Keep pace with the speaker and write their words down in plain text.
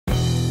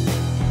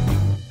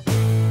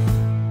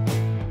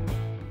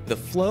The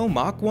Flow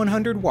Mach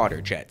 100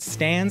 Waterjet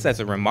stands as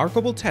a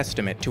remarkable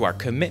testament to our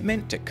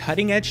commitment to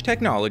cutting-edge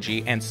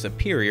technology and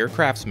superior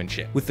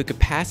craftsmanship. With the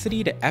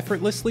capacity to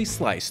effortlessly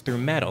slice through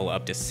metal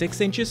up to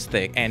 6 inches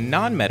thick and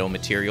non-metal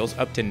materials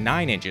up to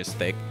 9 inches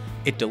thick,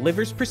 it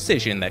delivers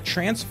precision that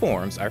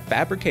transforms our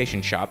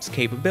fabrication shop's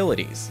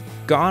capabilities.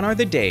 Gone are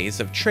the days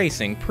of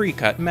tracing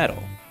pre-cut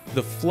metal.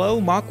 The Flow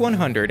Mach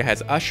 100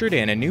 has ushered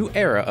in a new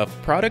era of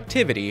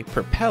productivity,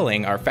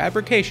 propelling our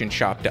fabrication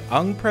shop to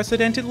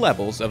unprecedented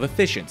levels of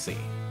efficiency.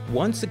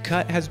 Once a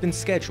cut has been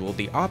scheduled,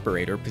 the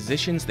operator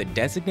positions the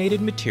designated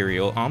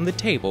material on the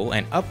table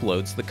and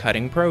uploads the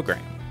cutting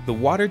program. The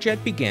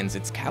Waterjet begins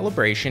its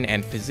calibration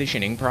and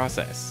positioning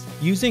process.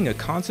 Using a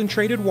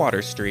concentrated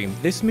water stream,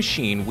 this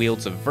machine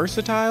wields a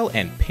versatile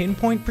and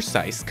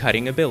pinpoint-precise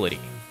cutting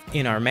ability.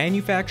 In our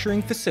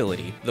manufacturing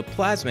facility, the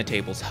plasma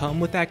tables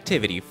hum with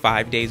activity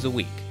 5 days a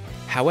week.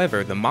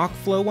 However, the Mach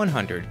Flow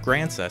 100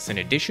 grants us an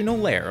additional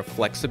layer of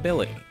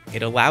flexibility.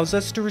 It allows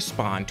us to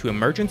respond to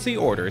emergency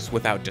orders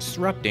without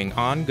disrupting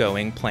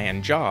ongoing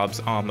planned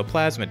jobs on the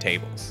plasma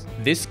tables.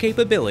 This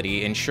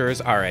capability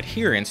ensures our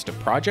adherence to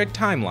project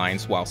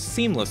timelines while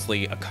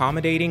seamlessly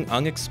accommodating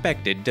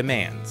unexpected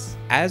demands.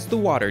 As the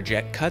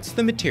Waterjet cuts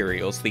the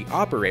materials, the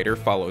operator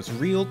follows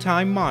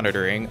real-time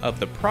monitoring of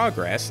the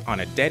progress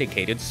on a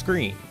dedicated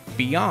screen.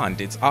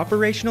 Beyond its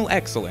operational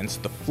excellence,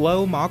 the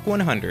Flow Mach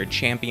 100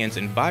 champions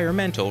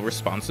environmental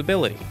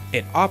responsibility.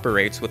 It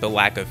operates with a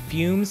lack of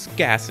fumes,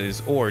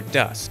 gases, or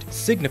dust,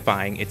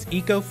 signifying its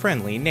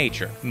eco-friendly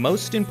nature.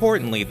 Most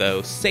importantly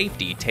though,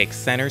 safety takes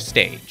center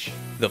stage.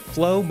 The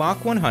Flow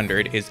Mach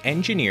 100 is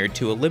engineered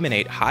to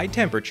eliminate high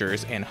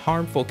temperatures and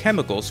harmful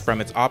chemicals from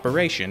its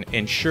operation,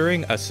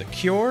 ensuring a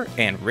secure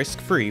and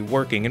risk-free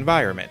working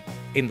environment.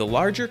 In the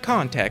larger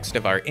context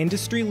of our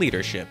industry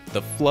leadership,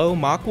 the Flow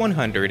Mach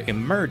 100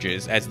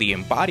 emerges as the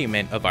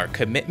embodiment of our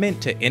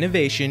commitment to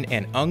innovation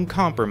and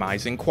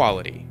uncompromising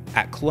quality.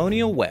 At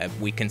Colonial Web,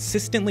 we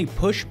consistently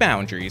push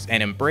boundaries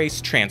and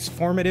embrace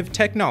transformative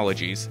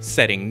technologies,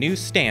 setting new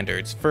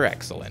standards for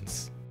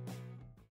excellence.